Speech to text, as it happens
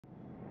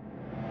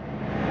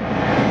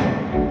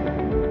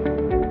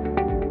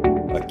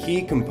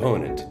key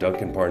component to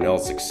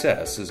Duncan-Parnell's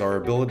success is our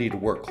ability to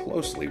work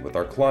closely with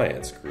our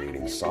clients,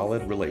 creating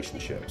solid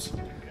relationships.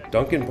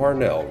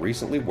 Duncan-Parnell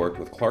recently worked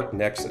with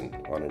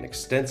Nexsen on an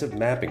extensive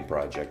mapping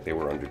project they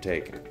were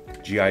undertaking.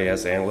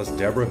 GIS analyst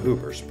Deborah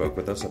Hoover spoke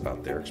with us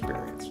about their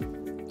experience.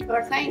 Well,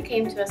 our client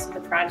came to us with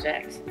a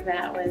project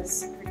that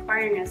was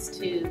requiring us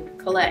to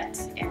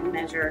collect and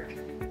measure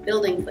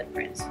building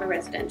footprints for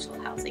residential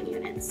housing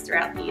units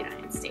throughout the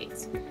United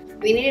States.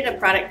 We needed a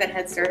product that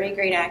had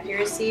survey-grade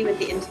accuracy with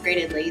the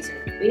integrated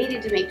laser. We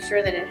needed to make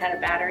sure that it had a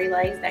battery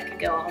life that could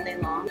go all day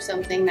long,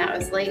 something that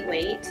was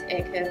lightweight,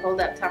 it could hold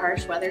up to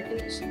harsh weather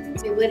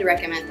conditions. We would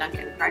recommend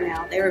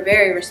Duncan-Parnell. They were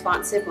very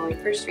responsive when we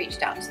first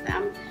reached out to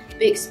them.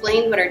 We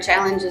explained what our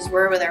challenges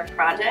were with our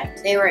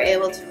project. They were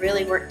able to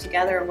really work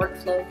together a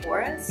workflow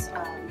for us,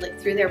 look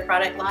through their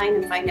product line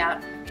and find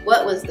out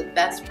what was the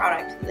best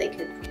product that they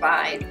could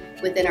provide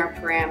within our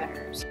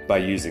parameters. By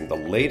using the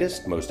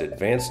latest, most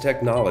advanced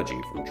technology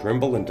from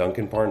Trimble and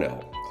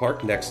Duncan-Parnell,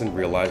 Nexsen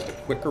realized a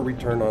quicker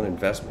return on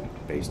investment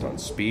based on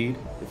speed,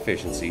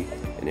 efficiency,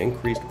 and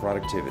increased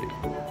productivity.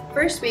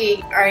 First,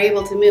 we are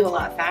able to move a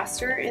lot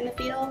faster in the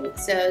field,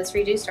 so it's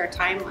reduced our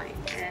timeline.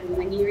 And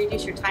when you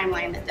reduce your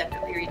timeline, that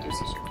definitely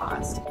reduces your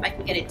cost. If I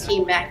can get a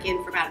team back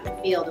in from out in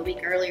the field a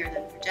week earlier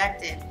than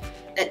projected,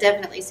 that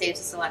definitely saves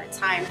us a lot of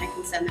time. I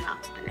can send them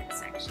out to the next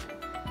section.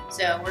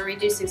 So we're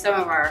reducing some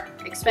of our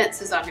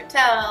expenses on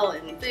hotel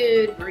and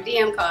food, per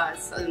diem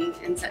costs,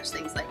 and such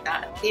things like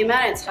that. The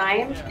amount of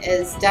time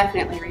is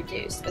definitely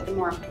reduced, but the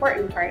more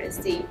important part is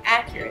the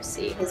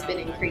accuracy has been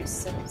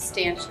increased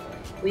substantially.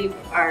 We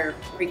are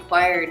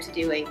required to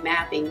do a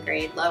mapping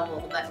grade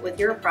level, but with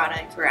your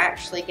product, we're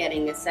actually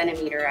getting a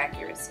centimeter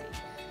accuracy.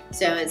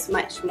 So it's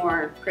much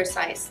more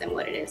precise than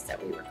what it is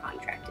that we were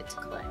contracted to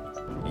collect.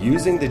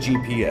 Using the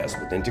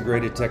GPS with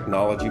integrated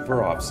technology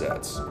for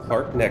offsets,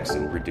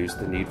 Nexsen reduced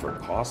the need for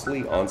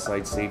costly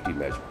on-site safety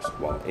measures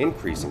while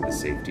increasing the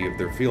safety of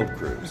their field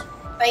crews.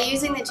 By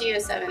using the GEO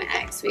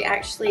 7X, we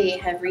actually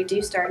have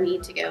reduced our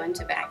need to go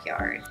into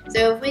backyard.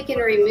 So if we can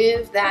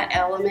remove that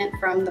element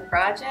from the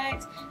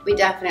project, we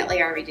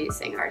definitely are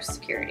reducing our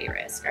security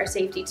risk, our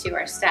safety to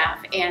our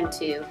staff and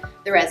to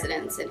the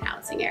residents in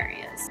housing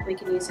areas. We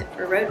can use it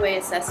for roadway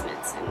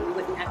assessments, and we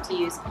wouldn't have to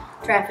use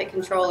traffic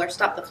control or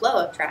stop the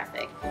flow of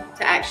traffic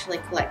to actually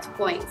collect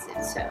points.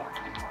 And so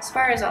as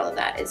far as all of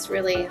that, it's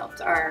really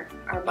helped our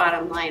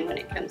bottom line when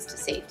it comes to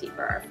safety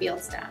for our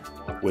field staff.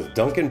 With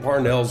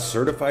Duncan-Parnell's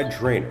certified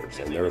trainers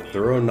and their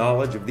thorough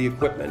knowledge of the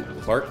equipment,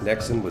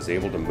 Nexsen was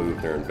able to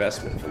move their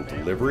investment from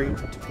delivery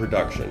to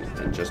production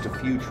in just a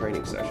few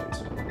training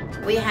sessions.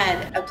 We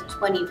had up to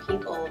 20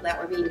 people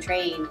that were being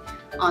trained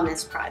on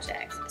this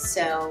project,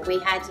 so we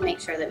had to make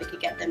sure that we could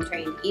get them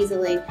trained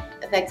easily,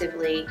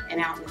 effectively, and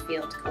out in the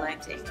field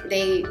collecting.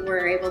 They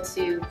were able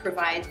to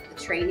provide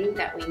the training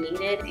that we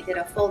needed. They did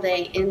a full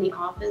day in the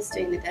office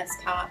doing the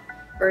desktop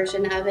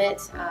version of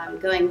it,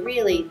 going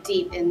really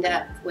deep in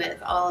depth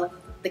with all of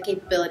the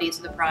capabilities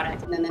of the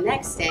product. And then the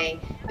next day,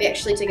 we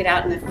actually took it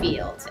out in the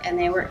field, and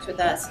they worked with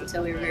us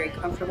until we were very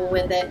comfortable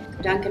with it.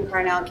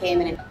 Duncan-Parnell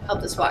came in and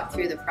helped us walk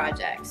through the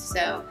project.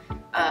 So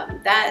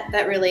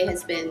that really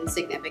has been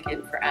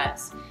significant for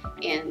us,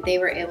 and they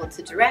were able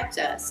to direct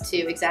us to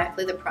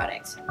exactly the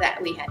product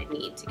that we had a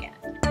need to get.